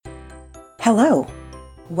Hello.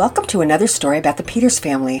 Welcome to another story about the Peters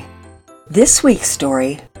family. This week's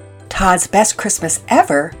story, Todd's Best Christmas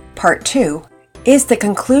Ever, Part 2, is the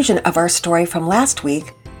conclusion of our story from last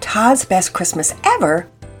week, Todd's Best Christmas Ever,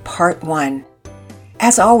 Part 1.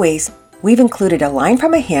 As always, we've included a line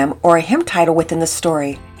from a hymn or a hymn title within the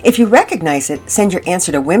story. If you recognize it, send your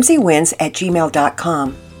answer to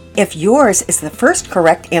whimsywins@gmail.com. If yours is the first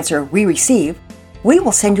correct answer we receive, we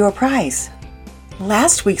will send you a prize.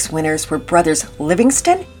 Last week's winners were brothers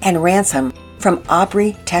Livingston and Ransom from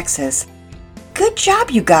Aubrey, Texas. Good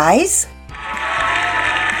job, you guys!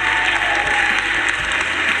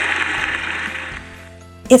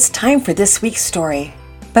 It's time for this week's story.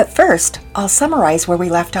 But first, I'll summarize where we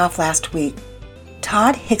left off last week.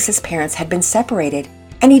 Todd Hicks's parents had been separated,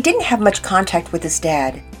 and he didn't have much contact with his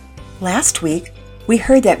dad. Last week, we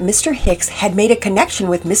heard that Mr. Hicks had made a connection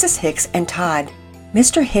with Mrs. Hicks and Todd.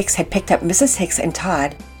 Mr. Hicks had picked up Mrs. Hicks and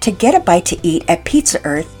Todd to get a bite to eat at Pizza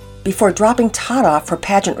Earth before dropping Todd off for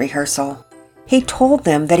pageant rehearsal. He told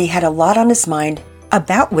them that he had a lot on his mind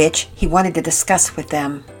about which he wanted to discuss with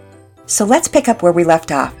them. So let's pick up where we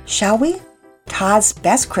left off, shall we? Todd's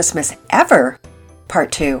Best Christmas Ever,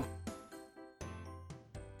 Part 2.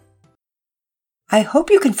 I hope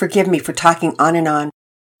you can forgive me for talking on,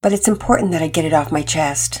 but it's important that I get it off my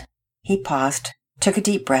chest. He paused, took a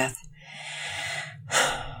deep breath,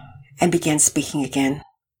 and began speaking again.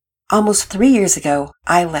 Almost 3 years ago,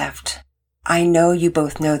 I left. I know you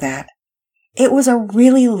both know that. It was a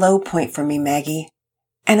really low point for me, Maggie,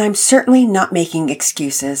 and I'm certainly not making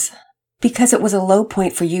excuses, because it was a low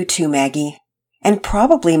point for you too, Maggie, and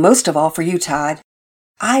probably most of all for you, Todd.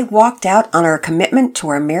 I walked out on our commitment to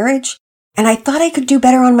our marriage, and I thought I could do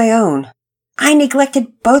better on my own. I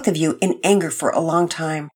neglected both of you in anger for a long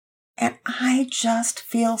time, and I just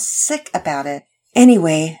feel sick about it.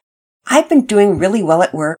 Anyway, I've been doing really well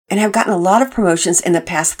at work and have gotten a lot of promotions in the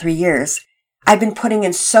past 3 years. I've been putting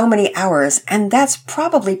in so many hours, and that's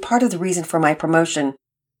probably part of the reason for my promotion.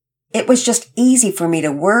 It was just easy for me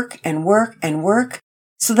to work and work and work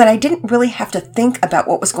so that I didn't really have to think about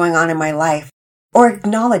what was going on in my life or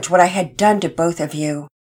acknowledge what I had done to both of you.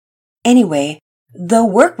 Anyway, though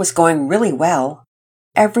work was going really well,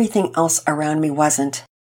 everything else around me wasn't.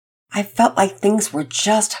 I felt like things were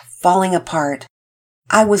just falling apart.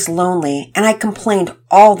 I was lonely, and I complained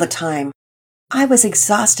all the time. I was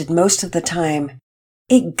exhausted most of the time.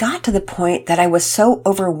 It got to the point that I was so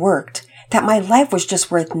overworked that my life was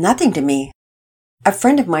just worth nothing to me. A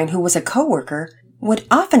friend of mine who was a coworker would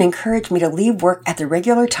often encourage me to leave work at the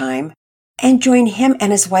regular time and join him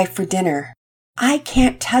and his wife for dinner. I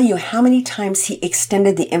can't tell you how many times he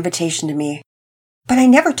extended the invitation to me, but I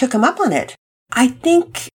never took him up on it. I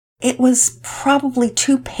think it was probably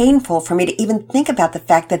too painful for me to even think about the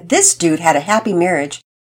fact that this dude had a happy marriage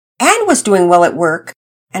and was doing well at work,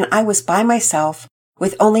 and I was by myself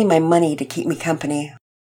with only my money to keep me company.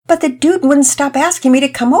 But the dude wouldn't stop asking me to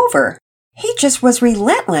come over. He just was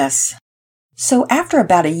relentless. So after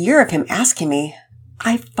about a year of him asking me,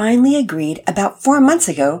 I finally agreed about 4 months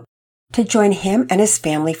ago to join him and his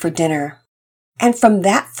family for dinner. And from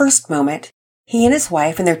that first moment, he and his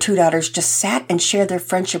wife and their 2 daughters just sat and shared their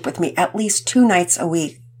friendship with me at least 2 nights a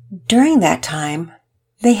week. During that time,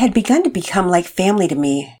 they had begun to become like family to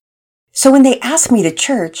me. So when they asked me to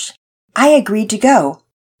church, I agreed to go.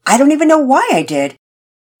 I don't even know why I did.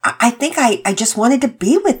 I think I just wanted to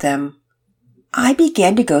be with them. I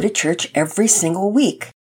began to go to church every single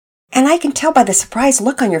week. And I can tell by the surprised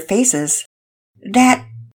look on your faces that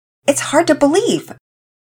it's hard to believe.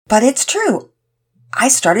 But it's true. I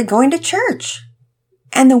started going to church.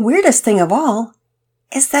 And the weirdest thing of all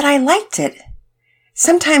is that I liked it.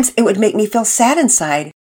 Sometimes it would make me feel sad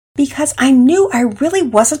inside because I knew I really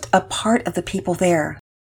wasn't a part of the people there.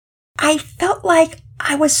 I felt like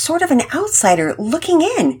I was sort of an outsider looking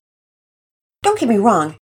in. Don't get me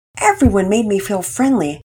wrong, everyone made me feel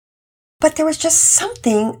friendly, but there was just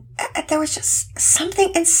something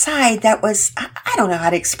inside that was, I don't know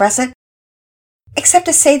how to express it, except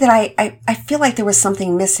to say that I feel like there was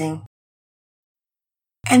something missing.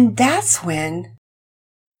 And that's when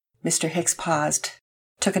Mr. Hicks paused,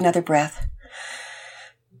 took another breath,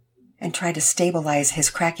 and tried to stabilize his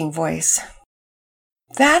cracking voice.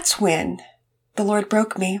 That's when the Lord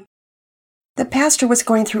broke me. The pastor was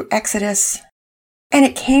going through Exodus, and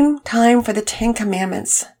it came time for the 10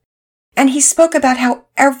 Commandments. And he spoke about how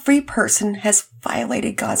every person has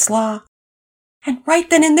violated God's law. And right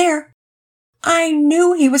then and there, I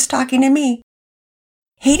knew he was talking to me.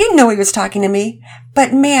 He didn't know he was talking to me,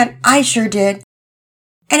 but man, I sure did.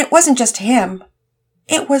 And it wasn't just him.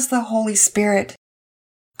 It was the Holy Spirit.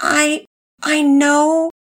 I know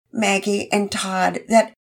Maggie and Todd,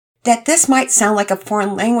 that this might sound like a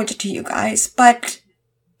foreign language to you guys, but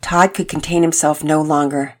Todd could contain himself no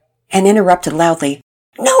longer and interrupted loudly.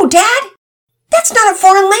 No, Dad! That's not a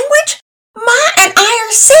foreign language! Ma and I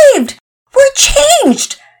are saved! We're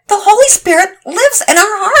changed! The Holy Spirit lives in our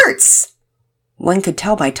hearts! One could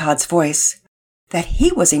tell by Todd's voice that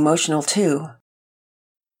he was emotional too.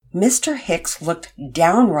 Mr. Hicks looked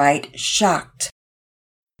downright shocked,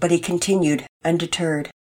 but he continued undeterred.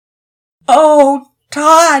 Oh,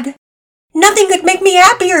 Todd! Nothing could make me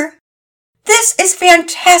happier! This is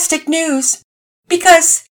fantastic news!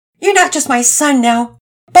 Because you're not just my son now,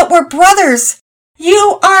 but we're brothers!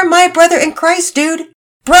 You are my brother in Christ, dude!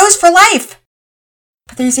 Bros for life!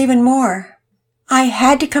 But there's even more. I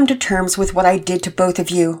had to come to terms with what I did to both of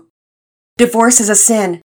you. Divorce is a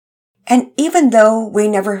sin. And even though we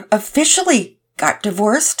never officially got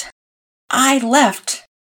divorced, I left.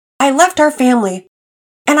 I left our family,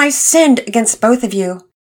 and I sinned against both of you.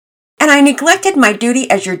 And I neglected my duty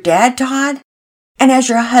as your dad, Todd, and as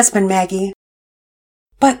your husband, Maggie.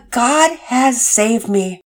 But God has saved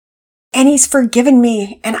me, and He's forgiven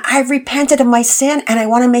me, and I've repented of my sin, and I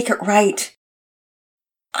want to make it right.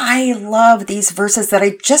 I love these verses that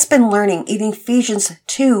I've just been learning in Ephesians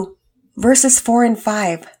 2, verses 4 and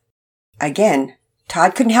 5. Again,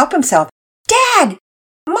 Todd couldn't help himself. Dad,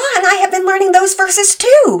 Ma and I have been learning those verses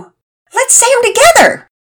too. Let's say them together.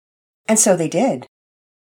 And so they did.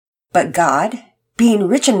 But God, being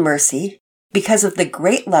rich in mercy, because of the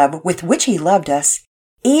great love with which He loved us,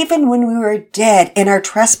 even when we were dead in our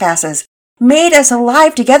trespasses, made us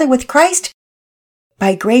alive together with Christ.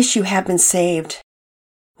 By grace you have been saved.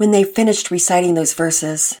 When they finished reciting those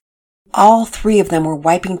verses, all three of them were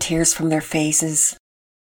wiping tears from their faces.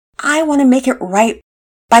 I want to make it right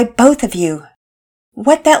by both of you.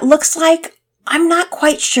 What that looks like, I'm not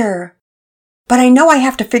quite sure. But I know I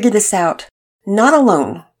have to figure this out. Not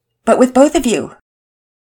alone, but with both of you.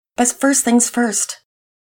 But first things first,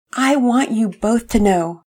 I want you both to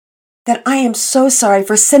know that I am so sorry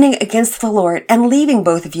for sinning against the Lord and leaving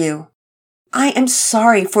both of you. I am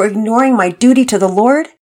sorry for ignoring my duty to the Lord,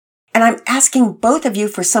 and I'm asking both of you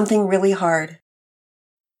for something really hard.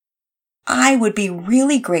 I would be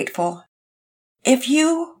really grateful if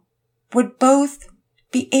you would both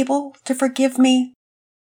be able to forgive me.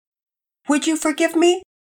 Would you forgive me?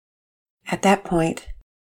 At that point,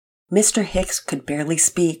 Mr. Hicks could barely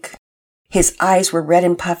speak. His eyes were red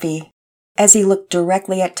and puffy as he looked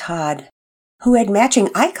directly at Todd, who had matching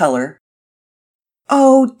eye color.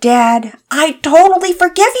 Oh, Dad, I totally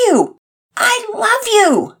forgive you. I love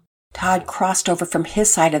you. Todd crossed over from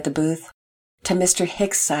his side of the booth to Mr.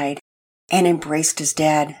 Hicks' side and embraced his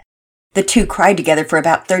dad. The two cried together for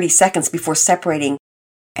about 30 seconds before separating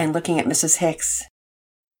and looking at Mrs. Hicks.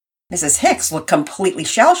 Mrs. Hicks looked completely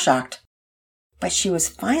shell-shocked, but she was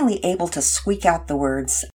finally able to squeak out the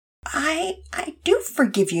words, I do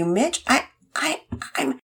forgive you, Mitch.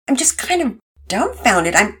 I'm just kind of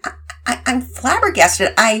dumbfounded. I'm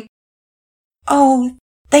flabbergasted. Oh,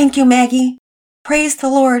 thank you, Maggie. Praise the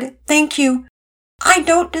Lord. Thank you. I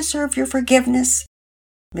don't deserve your forgiveness,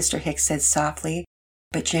 Mr. Hicks said softly,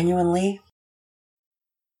 but genuinely.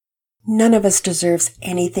 None of us deserves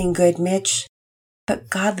anything good, Mitch, but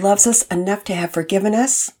God loves us enough to have forgiven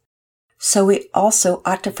us, so we also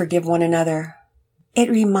ought to forgive one another. It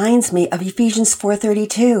reminds me of Ephesians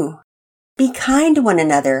 4:32. Be kind to one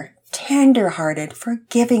another, tender-hearted,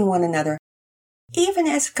 forgiving one another, even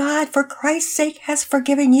as God, for Christ's sake, has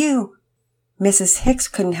forgiven you. Mrs. Hicks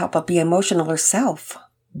couldn't help but be emotional herself.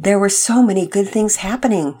 There were so many good things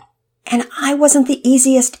happening. And I wasn't the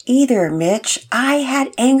easiest either, Mitch. I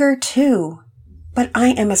had anger too. But I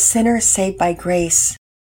am a sinner saved by grace.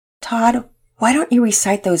 Todd, why don't you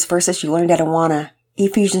recite those verses you learned at Awana,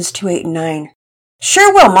 Ephesians 2:8 and 9?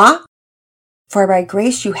 Sure will, Ma. For by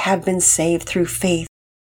grace you have been saved through faith,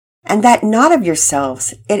 and that not of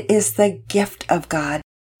yourselves. It is the gift of God,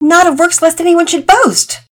 not of works lest anyone should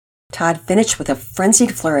boast. Todd finished with a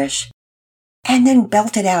frenzied flourish, and then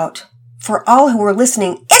belted out, for all who were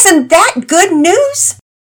listening, Isn't that good news?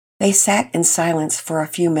 They sat in silence for a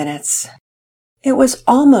few minutes. It was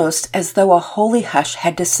almost as though a holy hush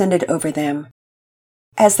had descended over them,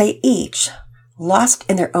 as they each, lost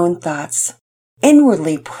in their own thoughts,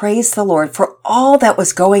 inwardly praised the Lord for all that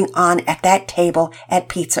was going on at that table at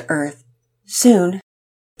Pizza Earth. Soon,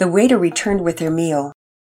 the waiter returned with their meal.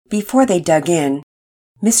 Before they dug in,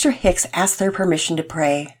 Mr. Hicks asked their permission to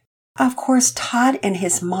pray. Of course, Todd and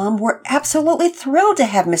his mom were absolutely thrilled to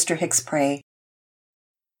have Mr. Hicks pray.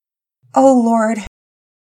 Oh, Lord,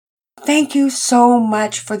 thank you so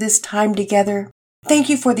much for this time together. Thank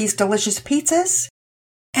you for these delicious pizzas.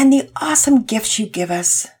 and the awesome gifts you give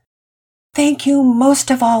us. Thank you most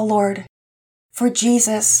of all, Lord, for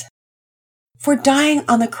Jesus, for dying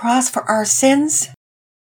on the cross for our sins,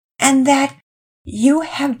 and that you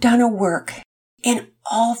have done a work in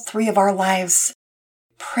all three of our lives.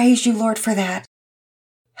 Praise you, Lord, for that.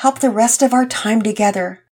 Help the rest of our time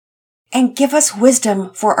together and give us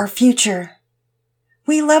wisdom for our future.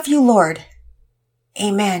 We love you, Lord.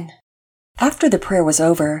 Amen. After the prayer was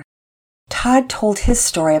over, Todd told his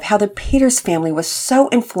story of how the Peters family was so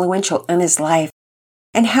influential in his life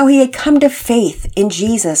and how he had come to faith in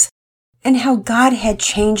Jesus and how God had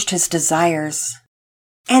changed his desires.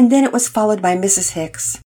 And then it was followed by Mrs.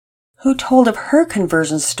 Hicks, who told of her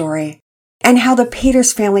conversion story and how the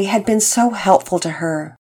Peters family had been so helpful to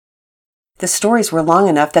her. The stories were long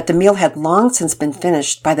enough that the meal had long since been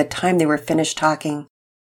finished by the time they were finished talking.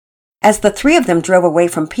 As the three of them drove away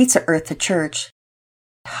from Pizza Earth to church,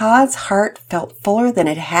 Todd's heart felt fuller than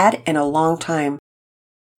it had in a long time.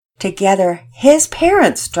 Together, his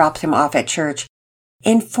parents dropped him off at church,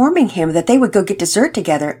 informing him that they would go get dessert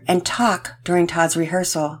together and talk during Todd's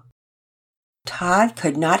rehearsal. Todd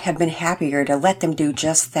could not have been happier to let them do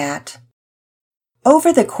just that.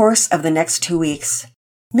 Over the course of the next 2 weeks,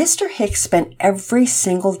 Mr. Hicks spent every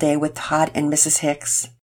single day with Todd and Mrs. Hicks.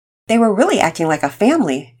 They were really acting like a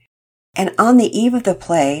family. And on the eve of the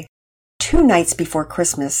play, 2 nights before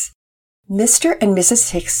Christmas, Mr. and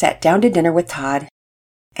Mrs. Hicks sat down to dinner with Todd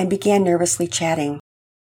and began nervously chatting.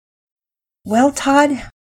 Well, Todd,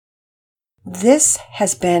 this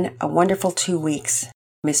has been a wonderful 2 weeks,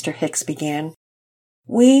 Mr. Hicks began.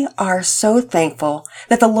 We are so thankful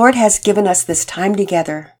that the Lord has given us this time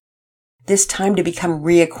together, this time to become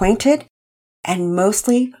reacquainted, and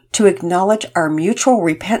mostly to acknowledge our mutual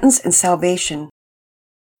repentance and salvation.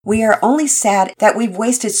 We are only sad that we've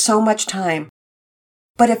wasted so much time.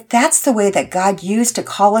 But if that's the way that God used to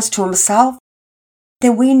call us to himself,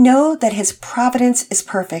 then we know that his providence is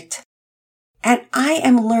perfect. And I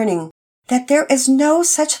am learning that there is no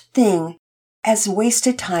such thing as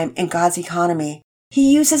wasted time in God's economy.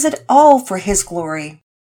 He uses it all for his glory.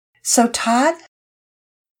 So Todd,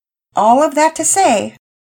 all of that to say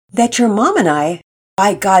that your mom and I,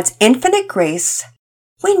 by God's infinite grace,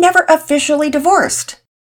 we never officially divorced.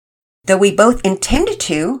 Though we both intended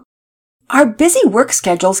to, our busy work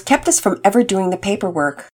schedules kept us from ever doing the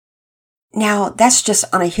paperwork. Now, that's just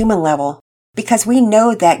on a human level, because we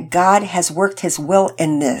know that God has worked his will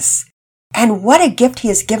in this. And what a gift he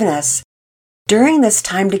has given us. During this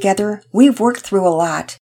time together, we've worked through a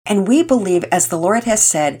lot, and we believe, as the Lord has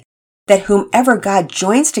said, that whomever God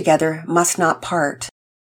joins together must not part.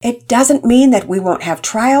 It doesn't mean that we won't have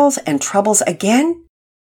trials and troubles again,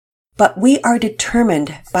 but we are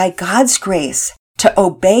determined by God's grace to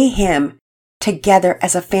obey him together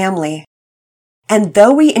as a family. And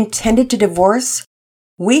though we intended to divorce,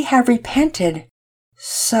 we have repented.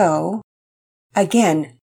 So,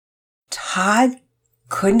 again, Todd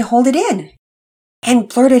couldn't hold it in and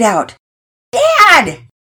blurted out, "Dad,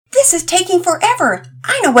 this is taking forever.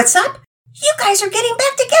 I know what's up. You guys are getting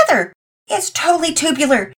back together. It's totally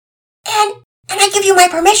tubular. And I give you my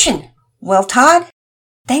permission." Well, Todd,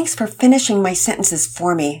 thanks for finishing my sentences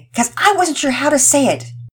for me, because I wasn't sure how to say it.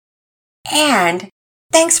 And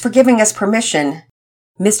thanks for giving us permission.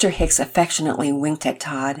 Mr. Hicks affectionately winked at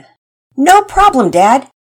Todd. No problem, Dad.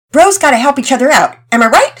 Bros gotta help each other out. Am I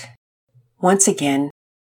right? Once again,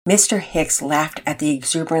 Mr. Hicks laughed at the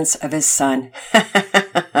exuberance of his son.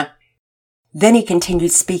 Then he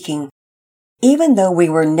continued speaking. Even though we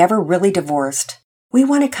were never really divorced, we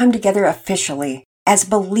want to come together officially as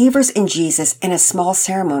believers in Jesus in a small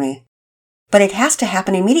ceremony. But it has to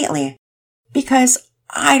happen immediately, because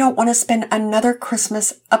I don't want to spend another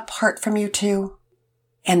Christmas apart from you two.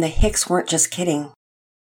 And the Hicks weren't just kidding.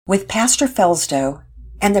 With Pastor Felsdo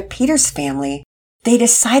and the Peters family, they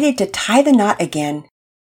decided to tie the knot again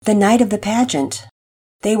the night of the pageant.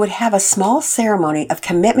 They would have a small ceremony of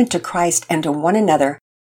commitment to Christ and to one another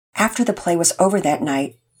after the play was over that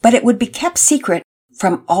night, but it would be kept secret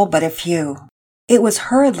from all but a few. It was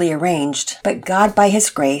hurriedly arranged, but God, by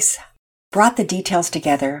his grace, brought the details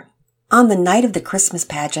together. On the night of the Christmas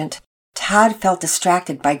pageant, Todd felt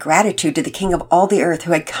distracted by gratitude to the King of all the earth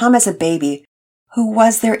who had come as a baby, who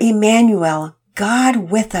was their Emmanuel,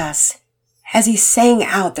 God with us. As he sang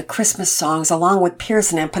out the Christmas songs along with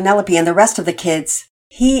Pearson and Penelope and the rest of the kids,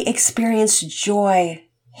 he experienced joy.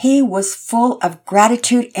 He was full of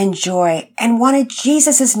gratitude and joy and wanted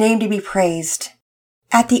Jesus' name to be praised.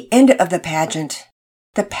 At the end of the pageant,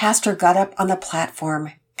 the pastor got up on the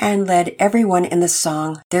platform and led everyone in the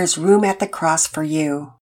song, "There's Room at the Cross for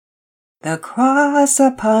You." The cross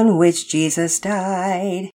upon which Jesus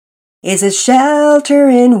died is a shelter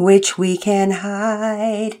in which we can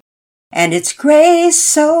hide, and its grace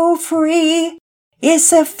so free is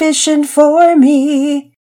sufficient for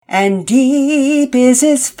me, and deep is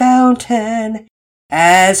its fountain,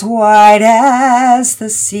 as wide as the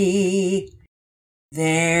sea.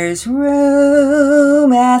 There's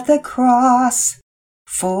room at the cross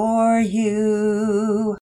for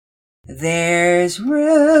you. There's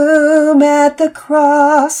room at the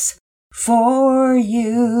cross for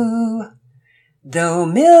you. Though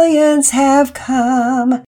millions have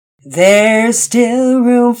come, there's still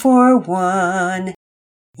room for one.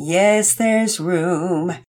 Yes, there's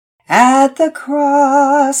room at the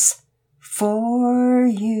cross for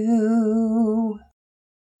you.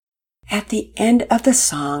 At the end of the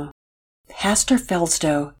song, Pastor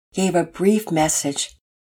Felstow gave a brief message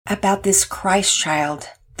about this Christ child,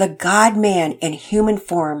 the God-man in human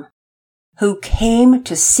form, who came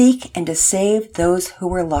to seek and to save those who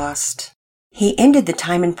were lost. He ended the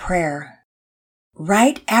time in prayer.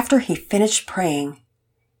 Right after he finished praying,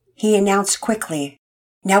 he announced quickly,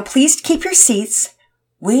 "Now please keep your seats.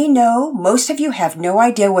 We know most of you have no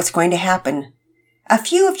idea what's going to happen. A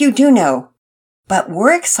few of you do know, but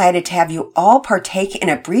we're excited to have you all partake in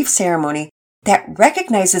a brief ceremony that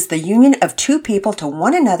recognizes the union of two people to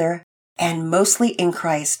one another and mostly in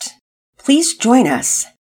Christ. Please join us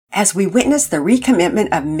as we witness the recommitment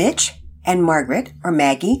of Mitch and Margaret, or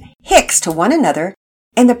Maggie, Hicks to one another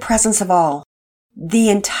in the presence of all." The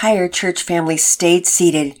entire church family stayed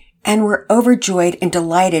seated and were overjoyed and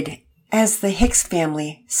delighted as the Hicks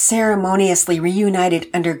family ceremoniously reunited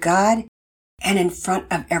under God and in front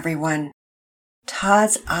of everyone.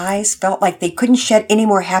 Todd's eyes felt like they couldn't shed any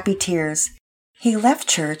more happy tears. He left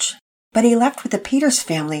church, but he left with the Peters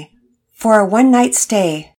family for a one-night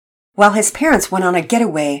stay while his parents went on a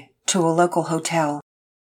getaway to a local hotel.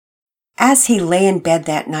 As he lay in bed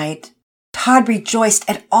that night, Todd rejoiced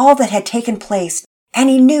at all that had taken place, and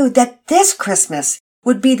he knew that this Christmas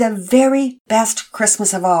would be the very best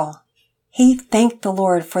Christmas of all. He thanked the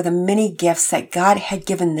Lord for the many gifts that God had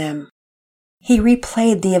given them. He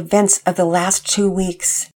replayed the events of the last 2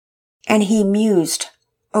 weeks, and he mused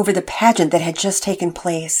over the pageant that had just taken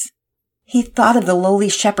place. He thought of the lowly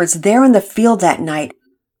shepherds there in the field that night,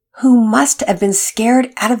 who must have been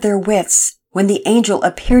scared out of their wits when the angel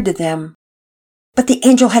appeared to them. But the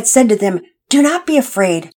angel had said to them, "Do not be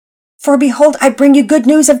afraid, for behold, I bring you good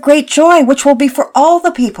news of great joy, which will be for all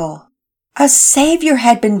the people. A Savior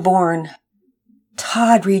had been born."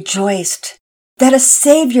 Todd rejoiced that a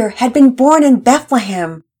Savior had been born in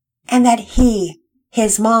Bethlehem, and that he,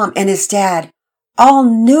 his mom, and his dad all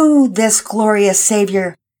knew this glorious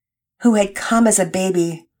Savior who had come as a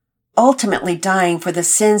baby, ultimately dying for the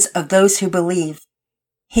sins of those who believe.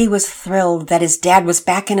 He was thrilled that his dad was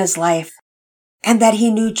back in his life and that he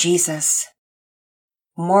knew Jesus.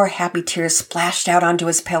 More happy tears splashed out onto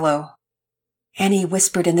his pillow, and he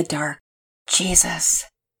whispered in the dark, "Jesus,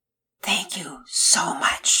 thank you so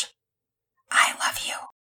much. I love you."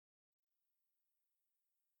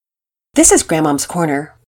 This is Grandmom's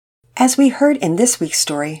Corner. As we heard in this week's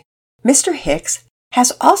story, Mr. Hicks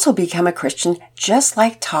has also become a Christian just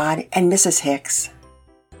like Todd and Mrs. Hicks.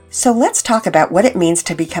 So let's talk about what it means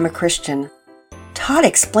to become a Christian. Todd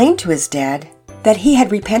explained to his dad that he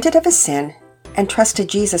had repented of his sin and trusted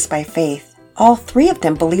Jesus by faith. All three of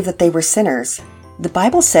them believed that they were sinners. The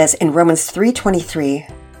Bible says in Romans 3:23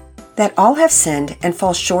 that all have sinned and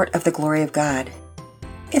fall short of the glory of God.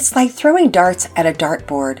 It's like throwing darts at a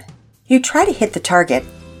dartboard. You try to hit the target,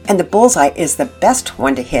 and the bullseye is the best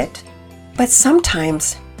one to hit. But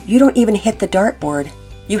sometimes you don't even hit the dartboard.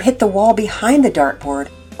 You hit the wall behind the dartboard,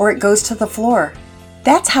 or it goes to the floor.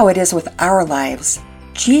 That's how it is with our lives.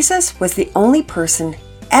 Jesus was the only person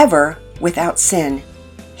ever without sin.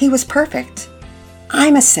 He was perfect.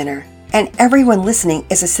 I'm a sinner, and everyone listening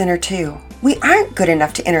is a sinner too. We aren't good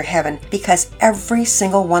enough to enter heaven because every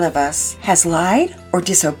single one of us has lied or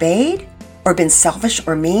disobeyed or been selfish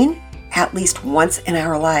or mean at least once in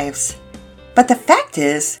our lives. But the fact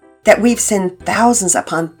is that we've sinned thousands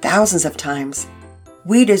upon thousands of times.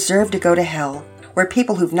 We deserve to go to hell, where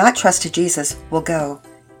people who've not trusted Jesus will go.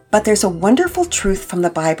 But there's a wonderful truth from the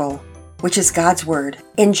Bible, which is God's Word.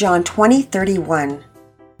 In John 20:31,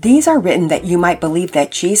 "These are written that you might believe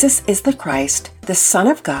that Jesus is the Christ, the Son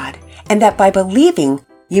of God, and that by believing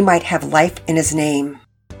you might have life in His name."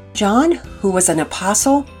 John, who was an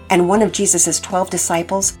apostle and one of Jesus' 12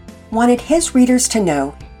 disciples, wanted his readers to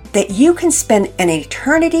know that you can spend an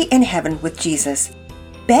eternity in heaven with Jesus.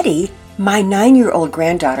 Betty, my 9-year-old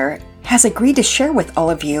granddaughter, has agreed to share with all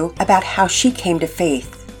of you about how she came to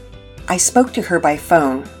faith. I spoke to her by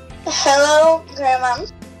phone. Hello, Grandma.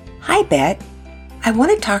 Hi, Bet. I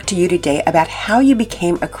want to talk to you today about how you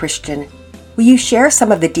became a Christian. Will you share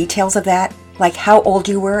some of the details of that, like how old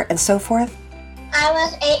you were and so forth? I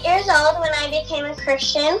was 8 years old when I became a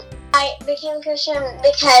Christian. I became a Christian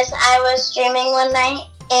because I was dreaming one night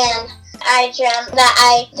and I dreamt that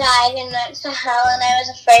I died and went to hell, and I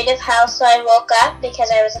was afraid of hell, so I woke up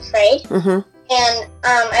because I was afraid. Mm-hmm. And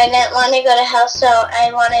I didn't want to go to hell, so I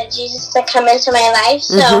wanted Jesus to come into my life.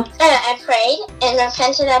 So I prayed and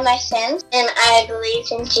repented of my sins, and I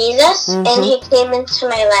believed in Jesus, and He came into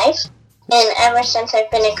my life. And ever since, I've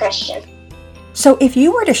been a Christian. So if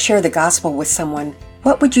you were to share the gospel with someone,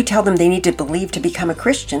 what would you tell them they need to believe to become a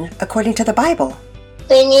Christian according to the Bible?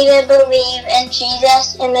 They need to believe in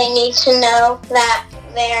Jesus, and they need to know that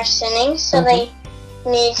they are sinning, so they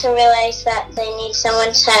need to realize that they need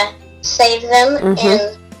someone to save them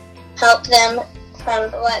and help them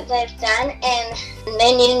from what they've done, and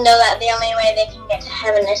they need to know that the only way they can get to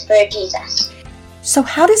heaven is through Jesus. So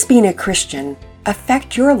how does being a Christian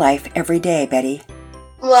affect your life every day, Betty?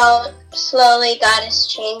 Well, slowly God is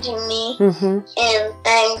changing me, and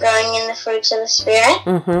I'm growing in the fruits of the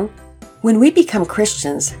Spirit. When we become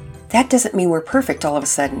Christians, that doesn't mean we're perfect all of a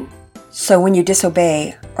sudden. So when you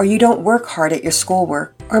disobey, or you don't work hard at your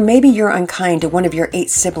schoolwork, or maybe you're unkind to one of your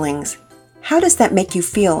 8 siblings, how does that make you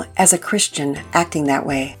feel as a Christian acting that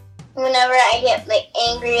way? Whenever I get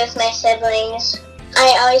angry with my siblings,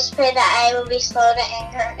 I always pray that I will be slow to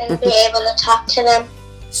anger and be able to talk to them.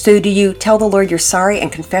 So do you tell the Lord you're sorry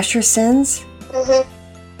and confess your sins?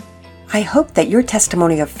 I hope that your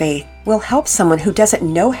testimony of faith will help someone who doesn't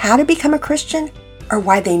know how to become a Christian or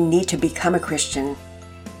why they need to become a Christian.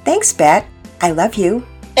 Thanks, Bet. I love you.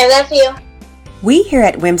 I love you. We here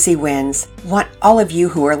at Whimsy Wins want all of you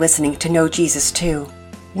who are listening to know Jesus too.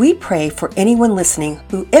 We pray for anyone listening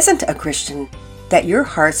who isn't a Christian that your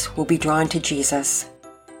hearts will be drawn to Jesus.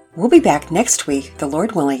 We'll be back next week, the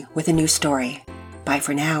Lord willing, with a new story. Bye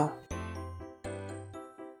for now.